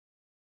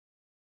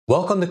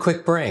Welcome to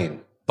Kwik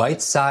Brain,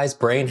 bite-sized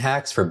brain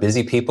hacks for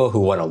busy people who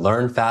want to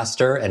learn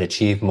faster and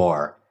achieve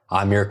more.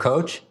 I'm your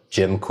coach,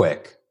 Jim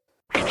Kwik.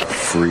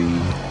 Free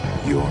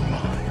your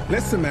mind.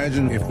 Let's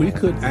imagine if we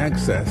could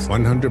access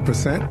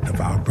 100%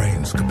 of our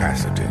brain's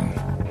capacity.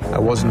 I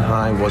wasn't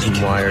high, wasn't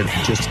wired,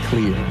 just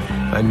clear.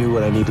 I knew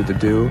what I needed to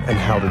do and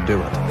how to do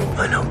it.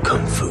 I know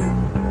Kung Fu.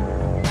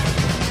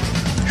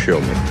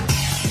 Show me.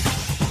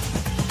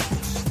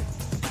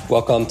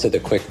 Welcome to the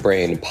Kwik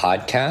Brain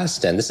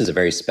podcast, and this is a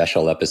very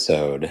special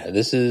episode.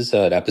 This is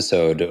an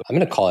episode, I'm going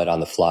to call it on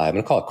the fly. I'm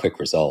going to call it Quick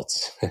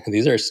Results.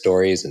 These are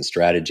stories and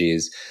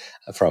strategies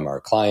from our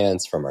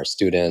clients, from our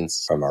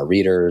students, from our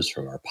readers,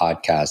 from our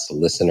podcast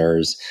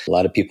listeners. A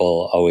lot of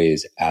people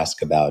always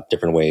ask about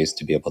different ways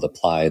to be able to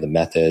apply the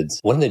methods.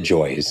 One of the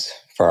joys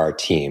for our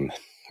team,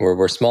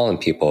 we're small in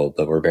people,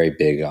 but we're very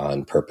big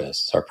on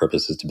purpose. Our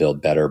purpose is to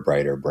build better,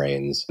 brighter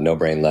brains, no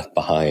brain left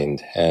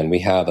behind. And we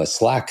have a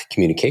Slack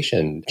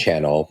communication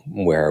channel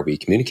where we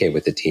communicate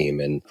with the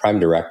team, and prime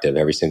directive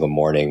every single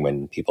morning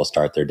when people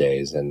start their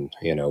days. And,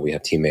 we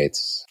have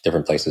teammates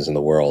different places in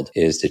the world,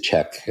 is to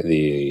check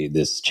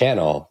this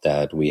channel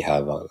that we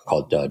have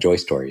called Joy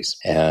Stories.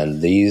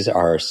 And these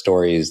are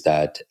stories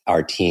that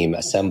our team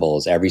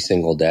assembles every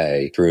single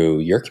day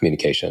through your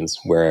communications,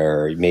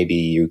 where maybe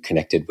you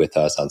connected with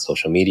us on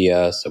social media.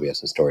 So we have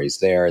some stories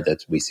there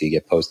that we see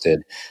get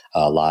posted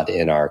a lot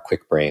in our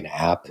Kwik Brain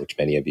app, which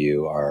many of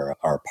you are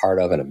part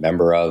of and a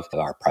member of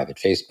our private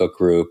Facebook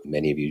group.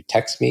 Many of you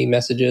text me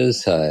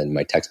messages, and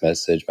my text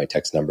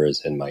number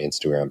is in my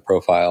Instagram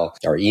profile,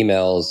 our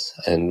emails,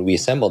 and we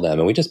assemble them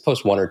and we just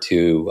post one or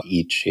two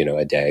each,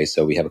 a day.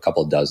 So we have a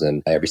couple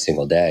dozen every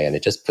single day, and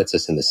it just puts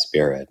us in the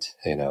spirit,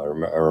 it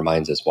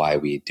reminds us why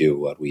we do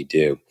what we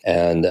do.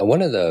 And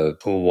one of the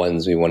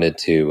ones we wanted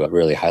to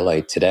really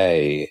highlight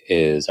today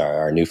is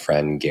our new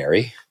friend,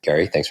 Gary.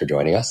 Gary, thanks for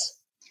joining us.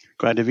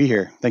 Glad to be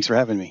here. Thanks for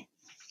having me.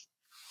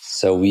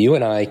 So you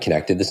and I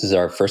connected. This is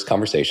our first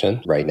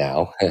conversation right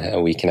now.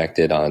 We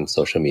connected on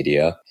social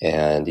media,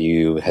 and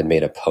you had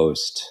made a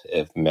post,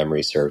 if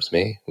memory serves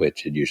me,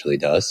 which it usually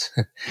does.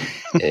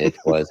 It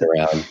was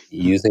around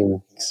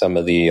using some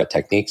of the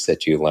techniques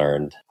that you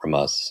learned from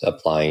us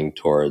applying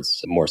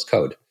towards Morse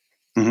code.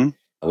 Mm-hmm.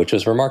 Which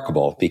was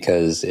remarkable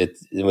because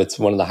it's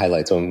one of the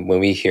highlights. When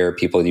we hear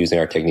people using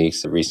our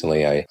techniques,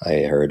 recently I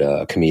heard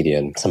a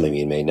comedian, some of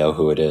you may know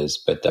who it is,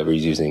 but that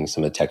was using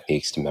some of the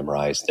techniques to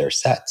memorize their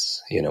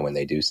sets, when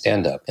they do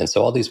stand-up. And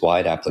so all these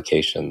wide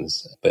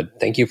applications. But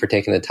thank you for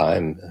taking the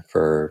time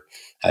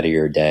out of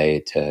your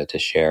day to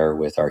share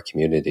with our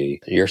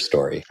community your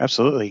story.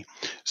 Absolutely.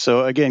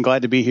 So again,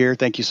 glad to be here.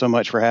 Thank you so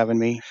much for having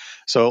me.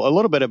 So a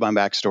little bit of my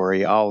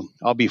backstory.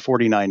 I'll be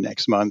 49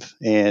 next month,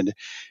 and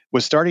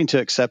was starting to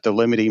accept the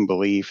limiting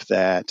belief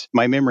that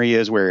my memory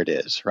is where it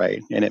is,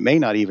 right? And it may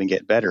not even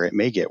get better. It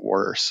may get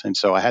worse. And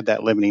so I had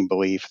that limiting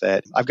belief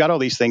that I've got all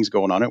these things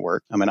going on at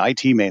work. I'm an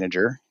IT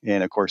manager,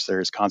 and of course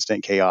there's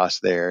constant chaos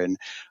there and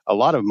a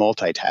lot of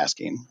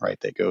multitasking, right,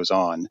 that goes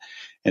on.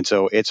 And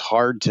so it's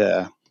hard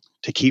to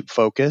keep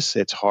focus.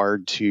 It's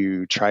hard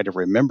to try to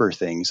remember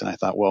things. And I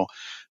thought, well,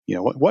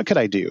 what could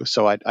I do?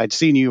 So I'd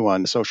seen you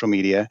on social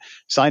media,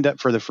 signed up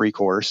for the free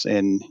course,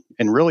 and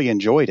really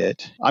enjoyed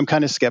it. I'm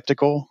kind of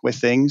skeptical with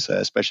things,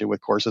 especially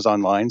with courses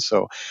online.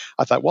 So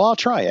I thought, well, I'll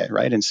try it,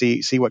 right, and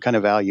see what kind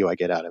of value I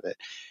get out of it.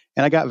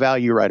 And I got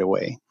value right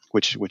away,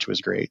 which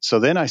was great. So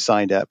then I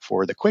signed up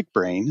for the Kwik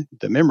Brain,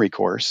 the memory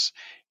course,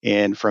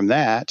 and from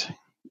that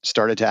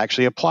started to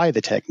actually apply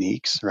the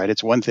techniques, right?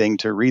 It's one thing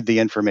to read the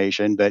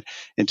information, but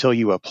until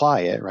you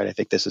apply it, right? I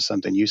think this is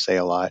something you say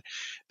a lot,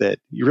 that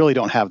you really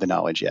don't have the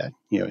knowledge yet.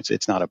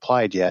 It's not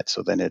applied yet.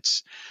 So then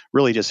it's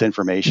really just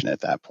information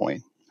at that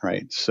point,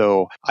 right?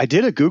 So I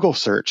did a Google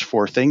search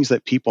for things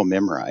that people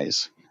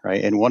memorize,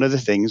 right? And one of the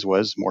things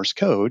was Morse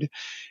code.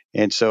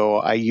 And so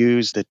I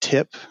used the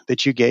tip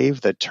that you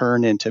gave, the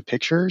turn into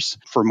pictures,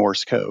 for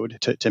Morse code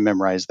to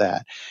memorize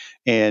that.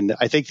 And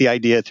I think the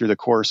idea through the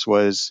course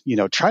was,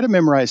 try to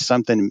memorize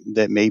something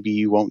that maybe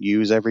you won't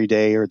use every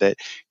day or that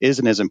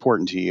isn't as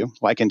important to you.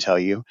 Well, I can tell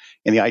you,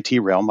 in the IT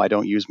realm, I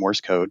don't use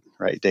Morse code,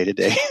 right, day to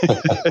day.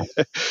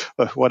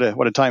 What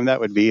a time that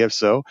would be if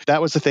so.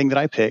 That was the thing that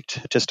I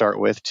picked to start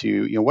with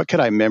what could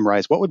I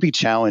memorize? What would be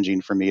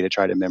challenging for me to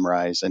try to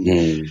memorize?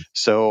 And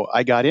so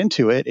I got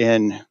into it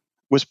and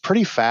was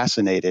pretty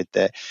fascinated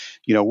that,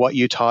 what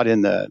you taught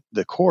in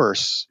the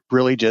course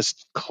really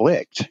just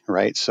clicked,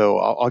 right? So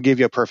I'll give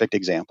you a perfect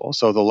example.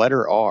 So the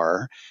letter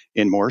R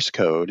in Morse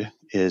code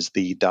is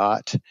the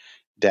dot,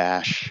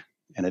 dash,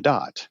 and a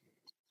dot,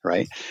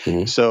 right?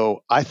 Mm-hmm.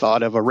 So I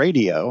thought of a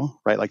radio,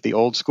 right? Like the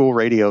old school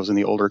radios in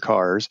the older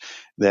cars,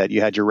 that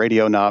you had your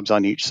radio knobs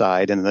on each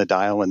side and the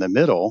dial in the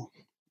middle.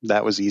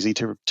 That was easy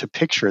to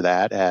picture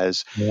that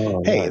as,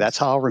 hey, nice. That's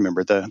how I'll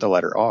remember the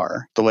letter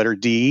R. The letter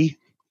D,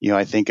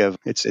 I think of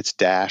it's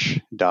dash,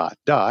 dot,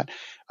 dot.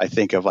 I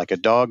think of like a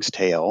dog's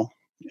tail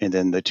and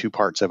then the two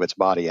parts of its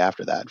body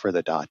after that for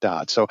the dot,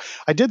 dot. So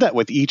I did that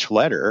with each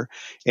letter.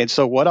 And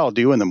so what I'll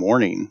do in the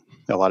morning,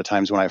 a lot of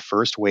times when I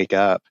first wake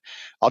up,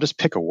 I'll just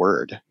pick a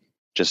word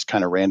just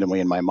kind of randomly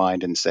in my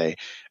mind and say,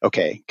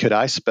 okay, could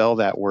I spell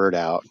that word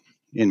out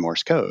in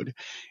Morse code?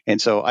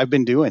 And so I've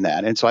been doing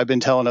that. And so I've been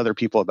telling other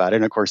people about it.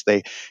 And of course,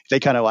 they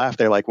kind of laugh.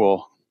 They're like,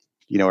 well,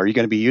 are you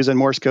going to be using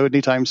Morse code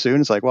anytime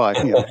soon? It's like, well,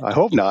 I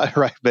hope not.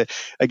 Right. But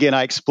again,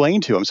 I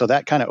explained to them. So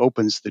that kind of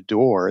opens the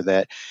door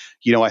that,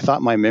 I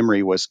thought my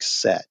memory was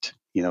set,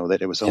 that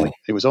it was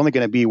only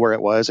going to be where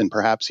it was and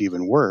perhaps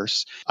even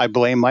worse. I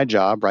blame my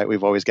job, right?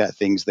 We've always got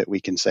things that we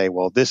can say,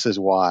 well, this is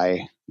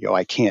why,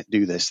 I can't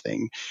do this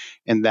thing.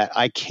 And that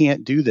I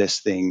can't do this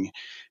thing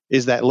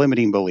is that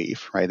limiting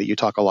belief, right? That you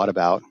talk a lot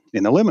about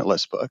in the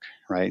Limitless book,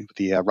 right?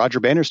 The Roger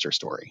Bannister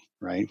story,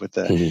 right? With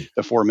the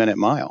 4-minute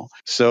mile.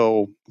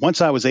 So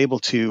once I was able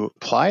to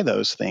apply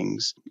those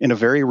things in a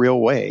very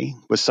real way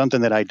with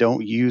something that I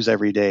don't use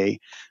every day,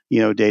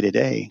 day to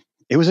day,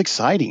 it was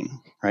exciting,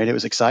 right? It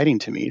was exciting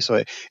to me.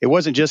 So it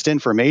wasn't just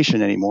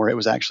information anymore. It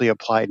was actually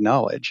applied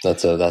knowledge.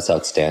 That's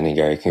outstanding,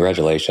 Gary.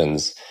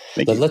 Congratulations.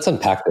 Let's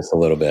unpack this a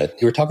little bit.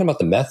 You were talking about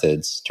the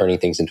methods, turning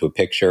things into a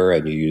picture,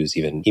 and you use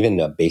even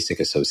a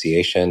basic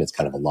association. It's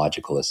kind of a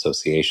logical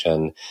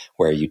association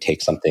where you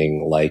take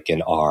something like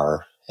an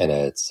R and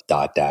it's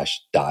dot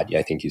dash dot,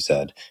 I think you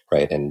said,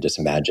 right? And just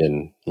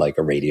imagine like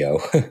a radio,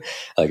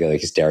 like a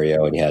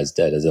stereo, and he has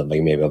that as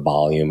like maybe a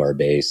volume or a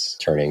bass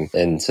turning.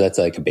 And so that's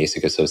like a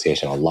basic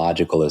association, a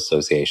logical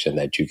association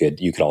that you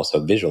could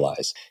also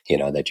visualize,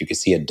 that you could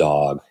see a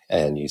dog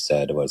and you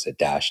said, was it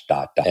dash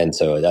dot dot? And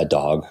so a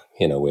dog,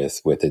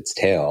 with its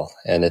tail.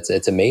 And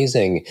it's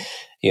amazing,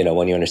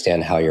 when you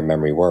understand how your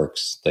memory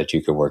works, that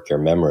you could work your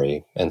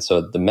memory. And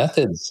so the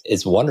methods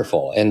is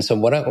wonderful. And so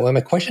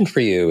my question for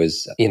you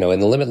is, in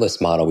the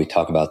limitless model, we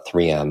talk about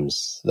 3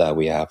 M's that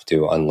we have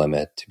to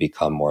unlimit to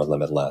become more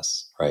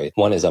limitless, right?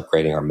 One is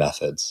upgrading our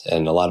methods.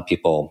 And a lot of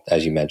people,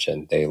 as you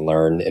mentioned, they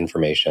learn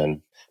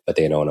information, but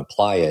they don't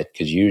apply it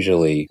because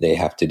usually they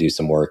have to do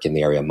some work in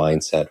the area of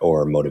mindset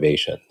or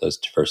motivation, those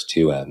first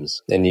 2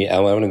 M's. And I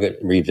want to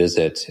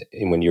revisit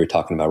when you were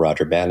talking about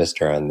Roger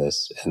Bannister and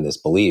this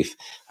belief.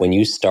 When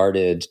you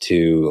started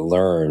to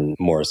learn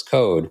Morse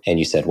code and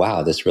you said,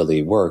 wow, this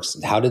really works,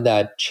 how did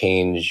that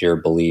change your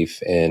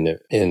belief in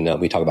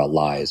we talk about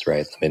lies,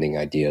 right? Limiting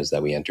ideas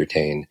that we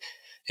entertain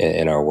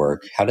in our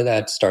work. How did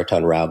that start to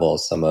unravel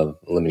some of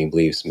limiting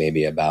beliefs,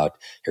 maybe about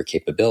your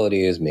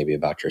capabilities, maybe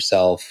about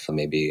yourself,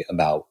 maybe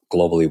about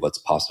globally what's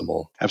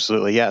possible?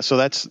 Absolutely. Yeah. So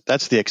that's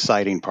the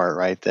exciting part,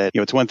 right? That,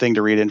 it's one thing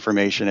to read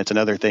information. It's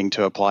another thing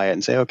to apply it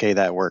and say, okay,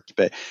 that worked.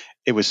 But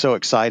it was so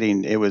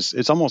exciting.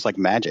 It's almost like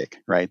magic,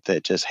 right?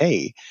 That just,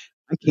 hey,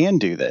 I can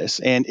do this.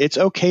 And it's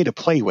okay to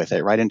play with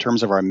it, right? In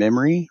terms of our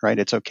memory, right?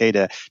 It's okay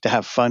to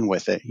have fun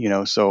with it,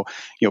 So,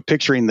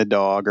 picturing the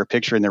dog or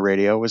picturing the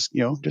radio was,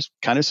 just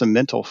kind of some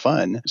mental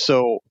fun.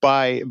 So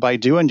by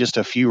doing just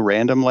a few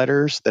random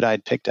letters that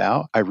I'd picked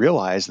out, I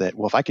realized that,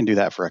 well, if I can do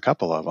that for a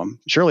couple of them,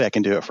 surely I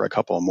can do it for a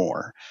couple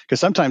more. Because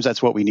sometimes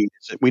that's what we need.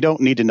 We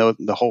don't need to know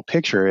the whole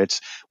picture.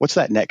 It's what's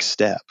that next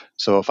step?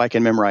 So if I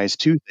can memorize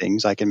 2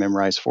 things, I can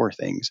memorize 4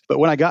 things. But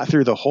when I got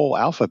through the whole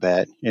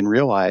alphabet and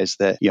realized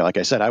that, like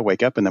I said, I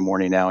wake up in the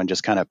morning now and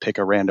just kind of pick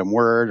a random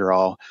word, or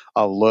I'll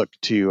look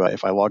to,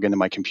 if I log into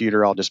my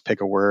computer, I'll just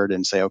pick a word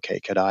and say, okay,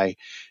 could I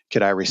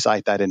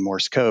recite that in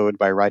Morse code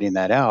by writing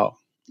that out?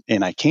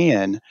 And I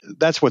can.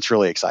 That's what's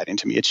really exciting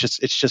to me. It's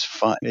just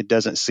fun. It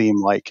doesn't seem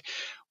like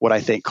what I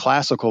think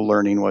classical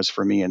learning was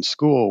for me in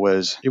school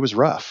it was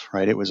rough,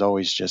 right? It was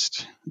always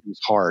it was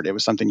hard. It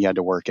was something you had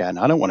to work at. And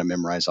I don't want to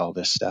memorize all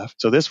this stuff.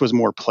 So this was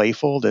more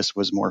playful. This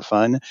was more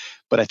fun.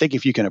 But I think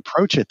if you can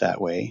approach it that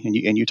way, and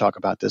you talk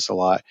about this a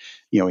lot,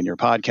 in your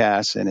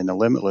podcast and in the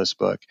Limitless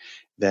book,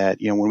 that,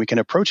 when we can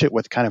approach it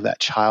with kind of that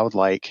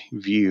childlike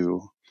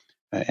view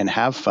and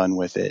have fun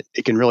with it,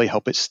 it can really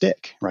help it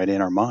stick right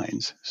in our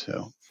minds.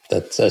 So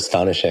that's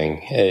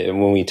astonishing.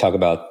 When we talk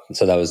about,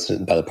 so that was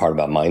about the part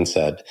about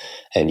mindset,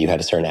 and you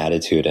had a certain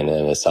attitude and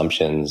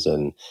assumptions,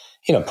 and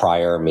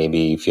prior, maybe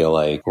you feel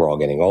like we're all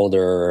getting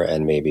older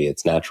and maybe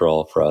it's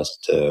natural for us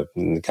to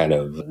kind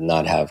of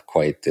not have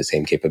quite the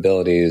same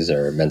capabilities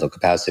or mental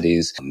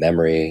capacities,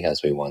 memory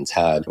as we once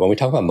had. When we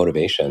talk about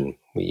motivation,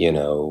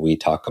 we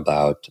talk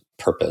about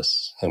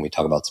purpose and we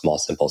talk about small,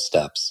 simple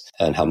steps,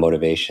 and how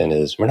motivation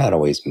is, we're not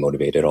always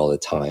motivated all the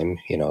time,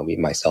 me,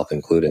 myself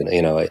included.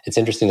 It's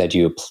interesting that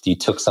you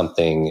took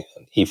something,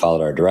 you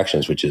followed our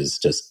directions, which is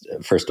just,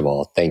 first of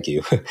all, thank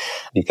you,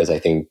 because I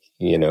think,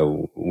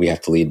 we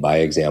have to lead by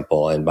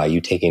example, and by you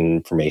taking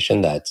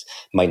information that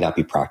might not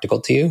be practical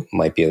to you,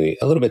 might be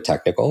a little bit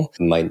technical,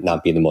 might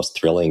not be the most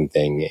thrilling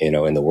thing,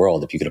 in the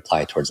world. If you could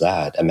apply it towards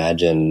that,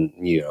 imagine,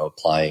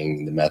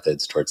 applying the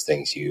methods towards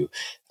things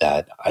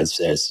that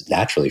is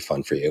naturally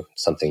fun for you,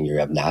 something you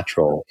have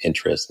natural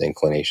interest and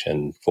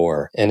inclination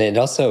for. And it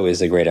also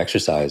is a great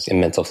exercise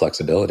in mental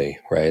flexibility,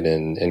 right?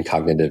 And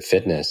cognitive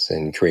fitness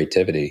and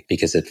creativity,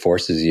 because it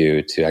forces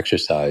you to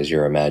exercise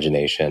your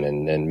imagination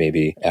and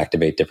maybe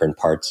activate different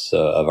parts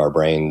of our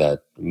brain that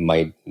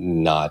might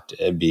not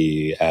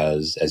be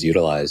as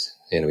utilized.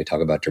 We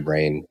talk about your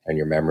brain and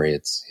your memory,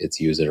 it's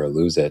use it or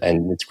lose it.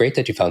 And it's great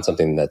that you found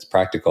something that's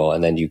practical,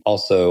 and then you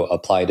also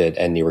applied it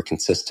and you were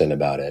consistent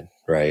about it,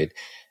 right?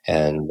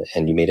 and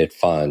you made it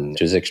fun,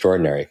 which is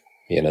extraordinary.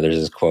 There's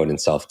this quote in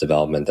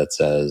self-development that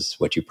says,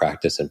 what you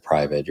practice in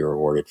private, you're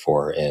rewarded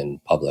for in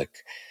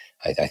public.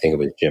 I think it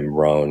was Jim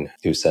Rohn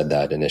who said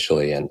that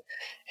initially. And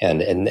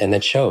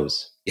that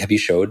shows. Have you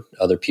showed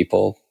other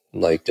people,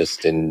 like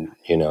just in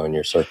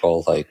your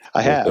circle, like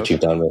I have. what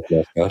you've done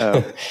with Morse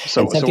code? And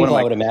some people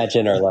I would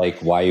imagine are like,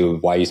 why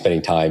are you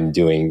spending time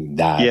doing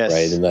that? Yes,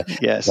 right. And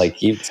yes. Like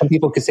some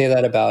people could say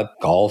that about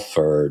golf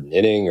or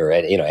knitting or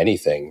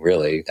anything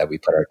really that we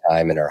put our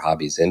time and our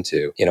hobbies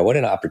into. What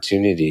an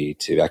opportunity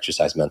to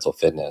exercise mental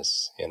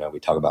fitness.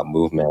 We talk about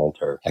movement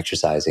or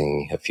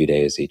exercising a few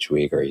days each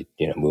week or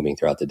moving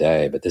throughout the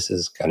day, but this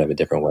is kind of a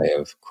different way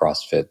of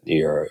CrossFit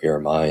your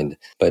mind.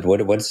 But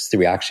what's the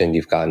reaction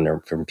you've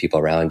gotten from people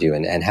around you?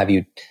 And have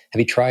you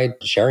tried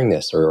sharing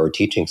this or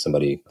teaching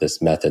somebody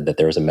this method, that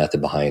there is a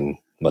method behind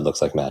what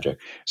looks like magic?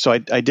 So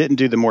I didn't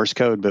do the Morse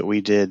code, but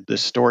we did the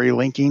story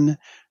linking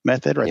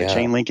method, right? Yeah. The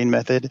chain linking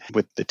method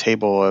with the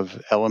table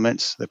of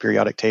elements, the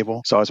periodic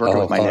table. So I was working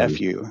with my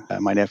nephew.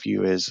 My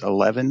nephew is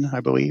 11, I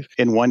believe.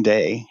 In one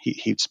day,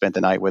 he'd spent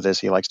the night with us.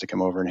 He likes to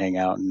come over and hang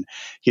out. And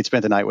he'd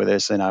spent the night with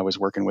us, and I was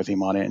working with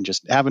him on it and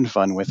just having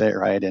fun with it,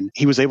 right? And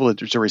he was able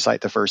to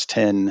recite the first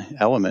 10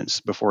 elements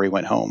before he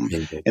went home.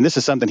 Mm-hmm. And this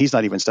is something he's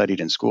not even studied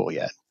in school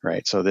yet,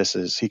 right? So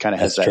he kind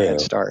of has that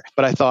head start.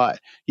 But I thought,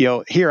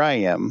 here I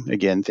am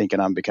again thinking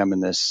I'm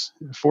becoming this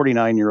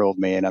 49-year-old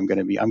man. I'm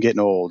getting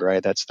old,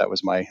 right? That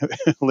was my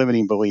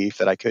limiting belief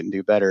that I couldn't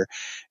do better.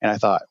 And I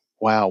thought,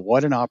 wow,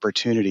 what an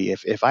opportunity.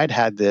 If I'd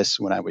had this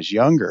when I was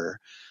younger,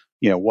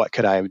 what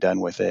could I have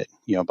done with it,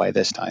 by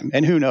this time?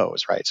 And who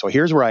knows, right? So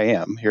here's where I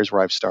am. Here's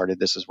where I've started.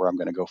 This is where I'm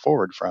going to go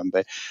forward from.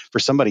 But for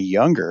somebody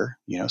younger,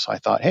 so I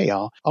thought, hey,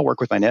 I'll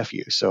work with my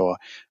nephew. So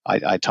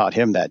I taught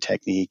him that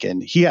technique,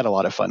 and he had a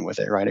lot of fun with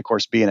it, right? Of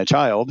course, being a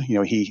child,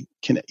 he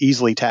can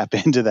easily tap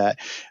into that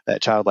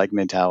childlike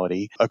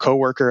mentality. A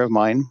coworker of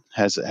mine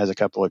has a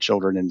couple of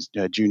children in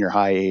junior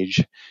high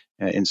age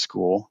in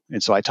school.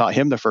 And so I taught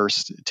him the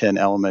first 10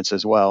 elements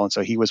as well. And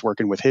so he was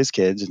working with his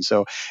kids. And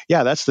so,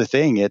 yeah, that's the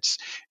thing. It's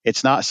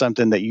not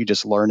something that you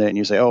just learn it and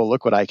you say, oh,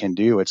 look what I can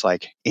do. It's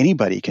like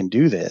anybody can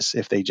do this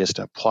if they just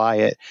apply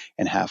it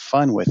and have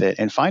fun with it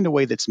and find a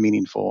way that's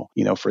meaningful,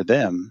 for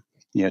them,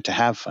 to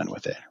have fun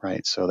with it.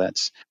 Right. So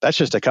that's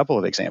just a couple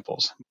of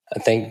examples.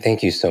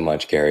 Thank you so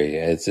much, Gary.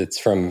 It's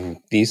from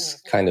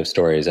these kind of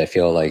stories, I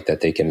feel like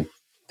that they can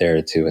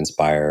there to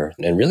inspire,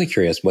 and really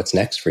curious what's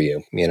next for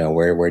you.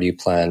 Where do you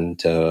plan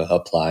to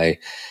apply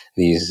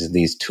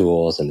these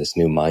tools and this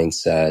new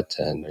mindset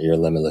and your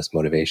limitless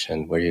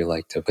motivation? Where do you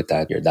like to put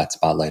that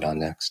spotlight on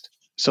next?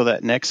 So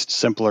that next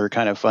simpler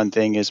kind of fun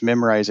thing is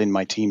memorizing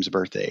my team's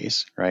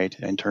birthdays, right?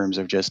 In terms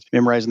of just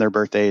memorizing their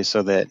birthdays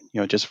so that,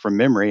 just from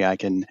memory, I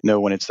can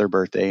know when it's their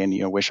birthday and,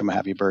 wish them a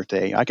happy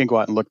birthday. I can go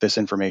out and look this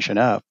information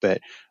up,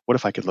 but what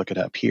if I could look it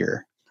up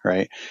here?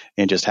 Right.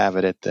 And just have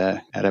it at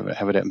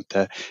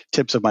the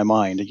tips of my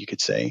mind, you could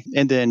say.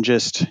 And then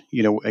just,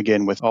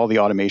 again, with all the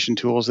automation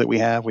tools that we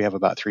have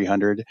about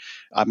 300.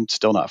 I'm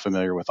still not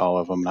familiar with all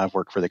of them. I've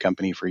worked for the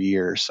company for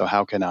years. So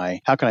how can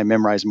I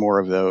memorize more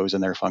of those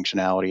and their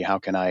functionality? How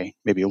can I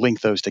maybe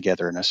link those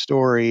together in a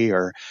story,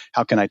 or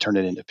how can I turn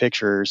it into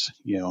pictures,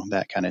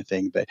 that kind of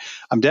thing. But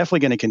I'm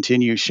definitely going to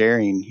continue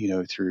sharing,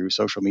 through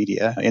social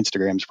media.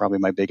 Instagram's probably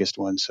my biggest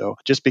one. So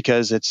just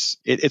because it's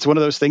one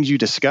of those things, you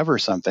discover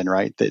something,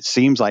 right? That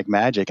seems like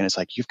magic. And it's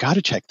like, you've got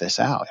to check this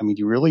out. I mean,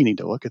 you really need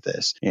to look at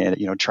this and,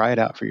 try it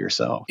out for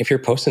yourself. If you're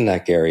posting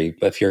that, Gary,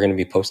 if you're going to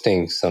be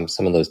posting some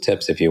of those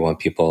tips, if you want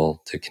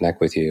people to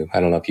connect with you, I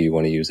don't know if you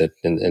want to use it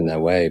in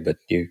that way, but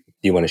you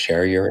want to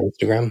share your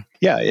Instagram?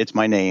 Yeah, it's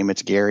my name.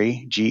 It's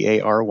Gary,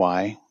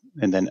 Gary,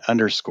 and then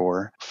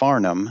 _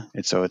 Farnham.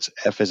 And so it's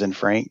F as in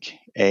Frank,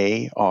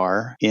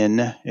 A-R,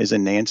 N as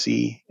in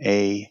Nancy,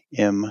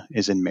 A-M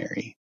as in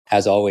Mary.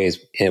 As always,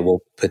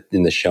 we'll put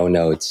in the show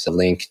notes a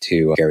link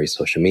to Gary's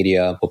social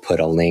media. We'll put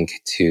a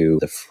link to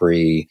the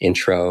free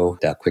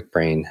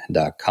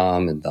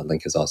intro.kwikbrain.com. And the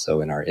link is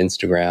also in our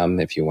Instagram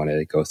if you want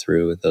to go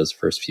through those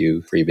first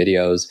few free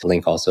videos. A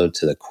link also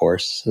to the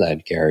course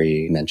that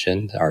Gary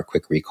mentioned, our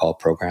Quick Recall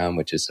program,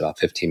 which is about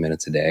 15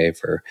 minutes a day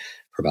for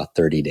about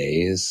 30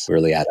 days,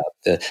 really add up.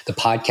 The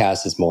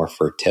podcast is more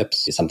for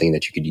tips. It's something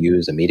that you could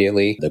use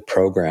immediately. The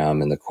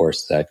program and the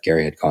course that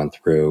Gary had gone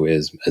through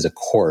is a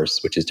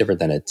course, which is different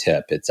than a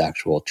tip. It's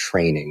actual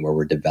training where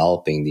we're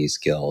developing these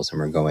skills and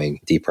we're going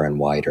deeper and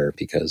wider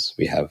because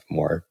we have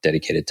more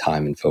dedicated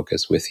time and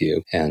focus with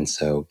you. And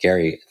so,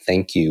 Gary,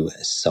 thank you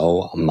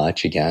so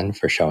much again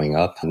for showing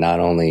up,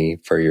 not only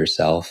for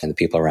yourself and the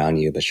people around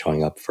you, but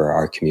showing up for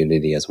our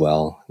community as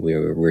well.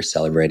 We're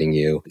celebrating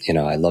you.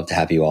 I'd love to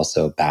have you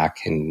also back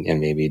and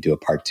maybe do a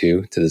part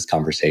 2 to this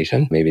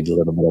conversation. Maybe do a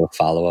little bit of a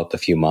follow-up a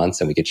few months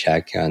and we could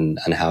check on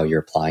how you're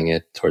applying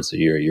it towards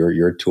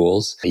your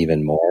tools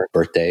even more.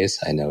 Birthdays,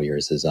 I know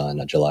yours is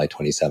on July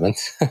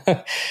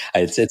 27th.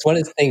 It's one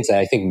of the things that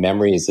I think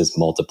memory is this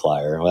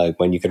multiplier. Like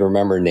when you can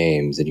remember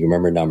names and you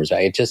remember numbers,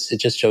 right? It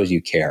just shows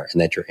you care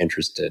and that you're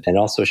interested, and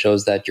also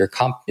shows that we're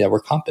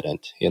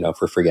competent,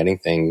 for forgetting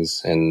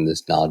things in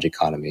this knowledge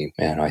economy.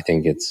 And I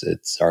think it's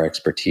our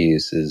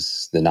expertise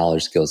is the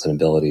knowledge, skills, and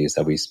abilities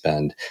that we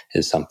spend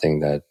is something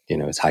that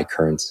is high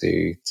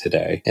currency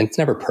today. And it's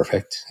never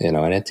perfect, and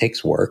it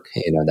takes work.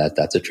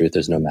 That's the truth.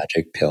 There's no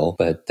magic pill,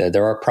 but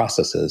there are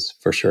processes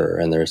for sure,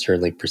 and there are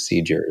certainly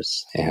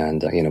procedures.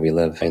 And we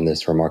live in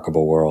this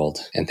remarkable world.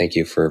 And thank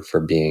you for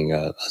being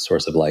a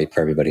source of light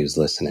for everybody who's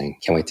listening.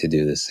 Can't wait to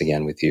do this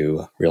again with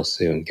you real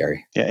soon,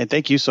 Gary. Yeah, and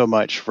thank you so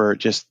much for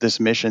just this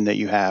mission that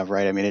you have,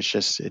 right? I mean,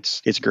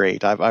 it's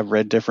great. I've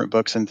read different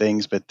books and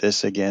things, but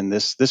this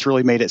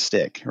really made it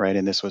stick, right?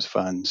 And this was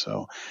fun.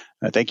 So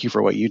thank you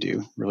for what you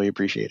do. Really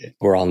appreciate it.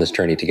 We're on this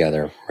journey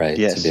together, right?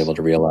 Yes. To be able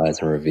to realize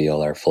and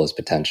reveal our fullest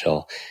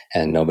potential,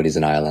 and nobody's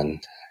an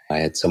island. I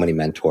had so many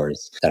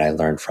mentors that I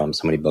learned from,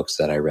 so many books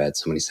that I read,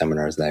 so many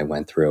seminars that I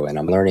went through, and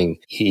I'm learning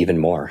even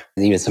more.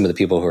 And even some of the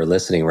people who are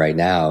listening right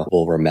now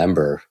will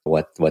remember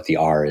what the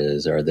R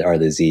is, or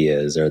the Z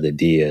is, or the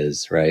D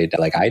is, right?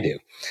 Like I do.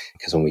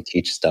 Because when we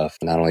teach stuff,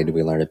 not only do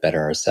we learn it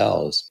better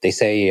ourselves, they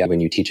say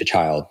when you teach a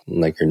child,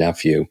 like your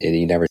nephew,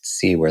 you never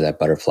see where that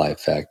butterfly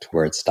effect,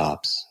 where it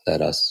stops,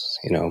 that us,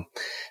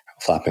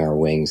 flapping our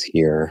wings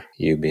here,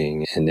 you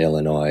being in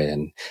Illinois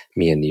and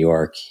me in New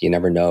York, you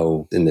never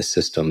know in the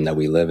system that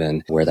we live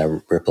in where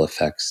that ripple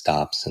effect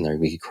stops, and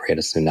we could create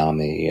a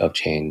tsunami of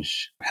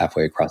change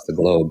halfway across the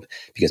globe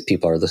because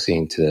people are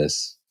listening to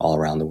this all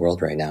around the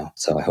world right now.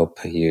 So I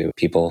hope you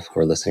people who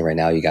are listening right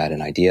now, you got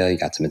an idea, you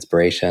got some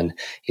inspiration,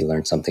 you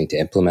learned something to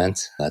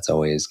implement. That's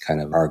always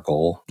kind of our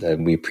goal.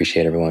 We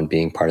appreciate everyone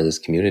being part of this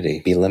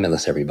community. Be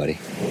limitless, everybody.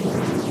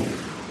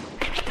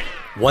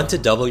 Want to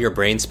double your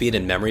brain speed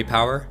and memory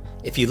power?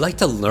 If you'd like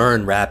to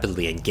learn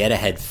rapidly and get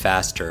ahead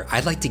faster,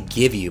 I'd like to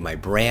give you my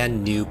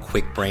brand new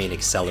Kwik Brain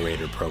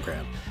Accelerator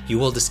program. You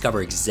will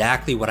discover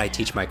exactly what I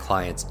teach my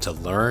clients to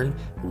learn,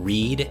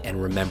 read,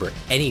 and remember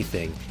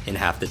anything in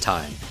half the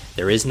time.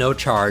 There is no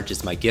charge.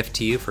 It's my gift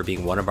to you for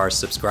being one of our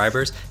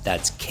subscribers.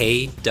 That's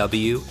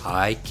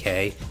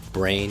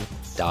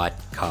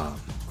kwikbrain.com.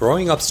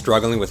 Growing up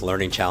struggling with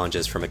learning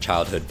challenges from a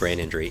childhood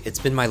brain injury, it's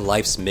been my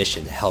life's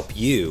mission to help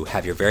you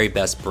have your very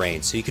best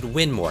brain so you can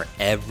win more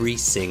every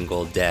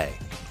single day.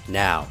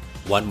 Now,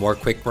 want more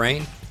Kwik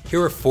Brain?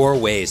 Here are 4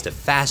 ways to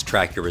fast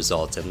track your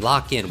results and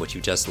lock in what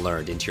you just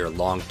learned into your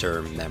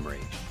long-term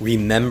memory.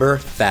 Remember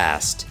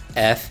FAST,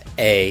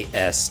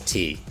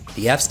 F-A-S-T.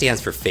 The F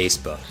stands for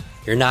Facebook.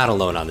 You're not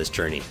alone on this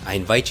journey. I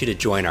invite you to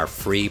join our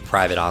free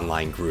private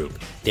online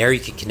group. There you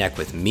can connect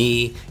with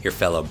me, your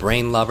fellow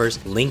brain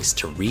lovers, links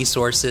to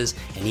resources,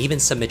 and even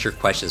submit your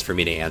questions for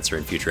me to answer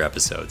in future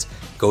episodes.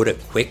 Go to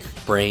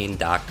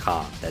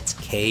kwikbrain.com. That's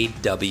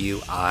Kwik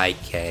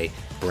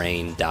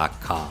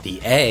brain.com.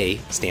 The A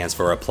stands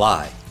for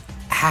apply.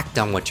 Act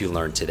on what you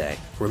learned today.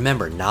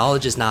 Remember,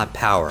 knowledge is not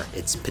power,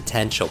 it's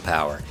potential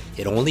power.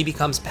 It only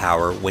becomes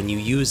power when you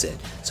use it.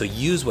 So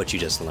use what you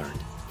just learned.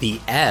 The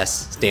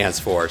S stands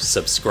for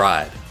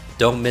subscribe.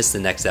 Don't miss the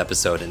next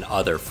episode and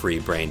other free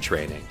brain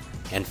training.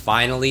 And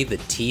finally, the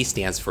T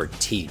stands for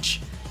teach.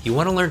 You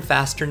want to learn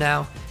faster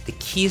now? The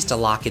key is to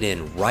lock it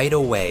in right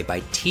away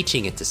by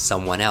teaching it to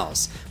someone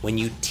else. When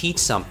you teach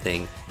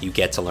something, you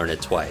get to learn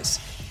it twice.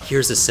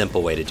 Here's a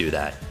simple way to do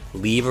that.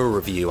 Leave a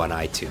review on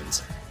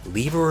iTunes.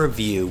 Leave a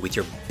review with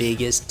your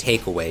biggest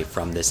takeaway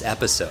from this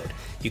episode.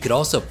 You could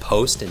also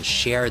post and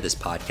share this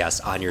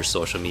podcast on your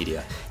social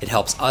media. It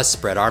helps us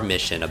spread our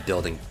mission of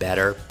building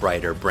better,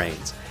 brighter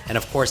brains. And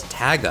of course,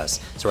 tag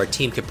us so our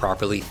team can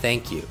properly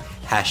thank you.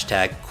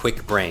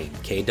 #QuickBrain,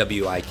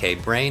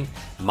 Kwik Brain.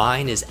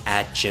 Mine is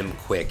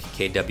 @JimQuik,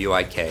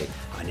 Kwik,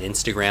 on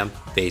Instagram,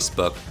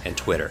 Facebook, and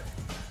Twitter.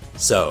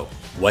 So,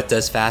 what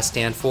does FAST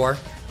stand for?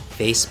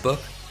 Facebook,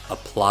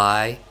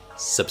 apply,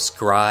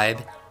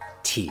 subscribe,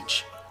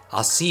 teach.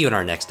 I'll see you in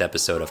our next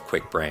episode of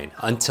Kwik Brain.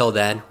 Until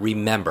then,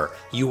 remember,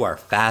 you are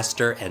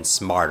faster and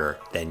smarter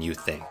than you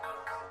think.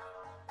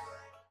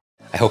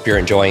 I hope you're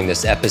enjoying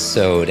this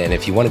episode. And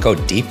if you want to go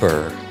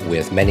deeper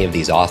with many of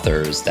these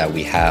authors that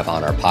we have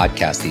on our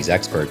podcast, these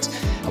experts,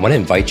 I want to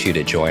invite you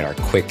to join our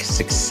Kwik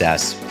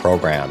Success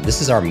program.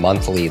 This is our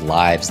monthly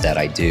lives that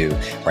I do,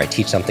 where I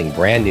teach something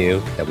brand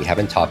new that we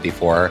haven't taught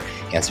before,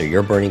 answer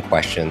your burning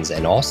questions,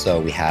 and also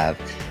we have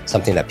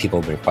something that people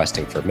have been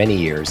requesting for many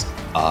years,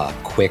 a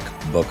Kwik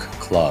Book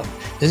Club.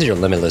 This is your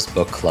limitless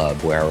book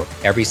club where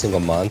every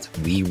single month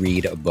we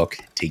read a book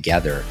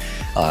together,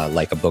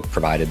 like a book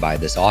provided by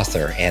this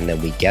author. And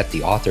then we get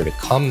the author to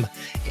come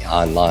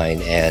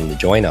online and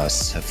join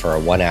us for a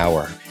 1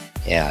 hour,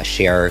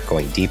 share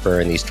going deeper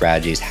in these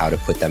strategies, how to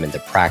put them into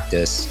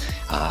practice.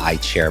 I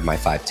share my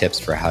 5 tips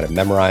for how to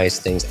memorize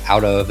things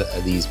out of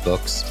these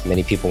books.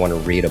 Many people want to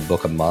read a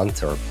book a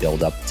month or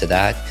build up to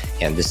that,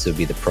 and this would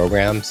be the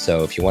program.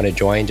 So if you want to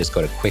join, just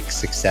go to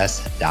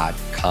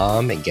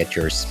kwiksuccess.com and get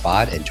your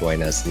spot and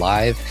join us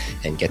live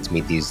and get to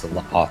meet these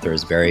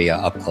authors very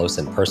up close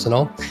and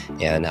personal.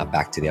 And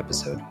back to the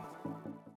episode.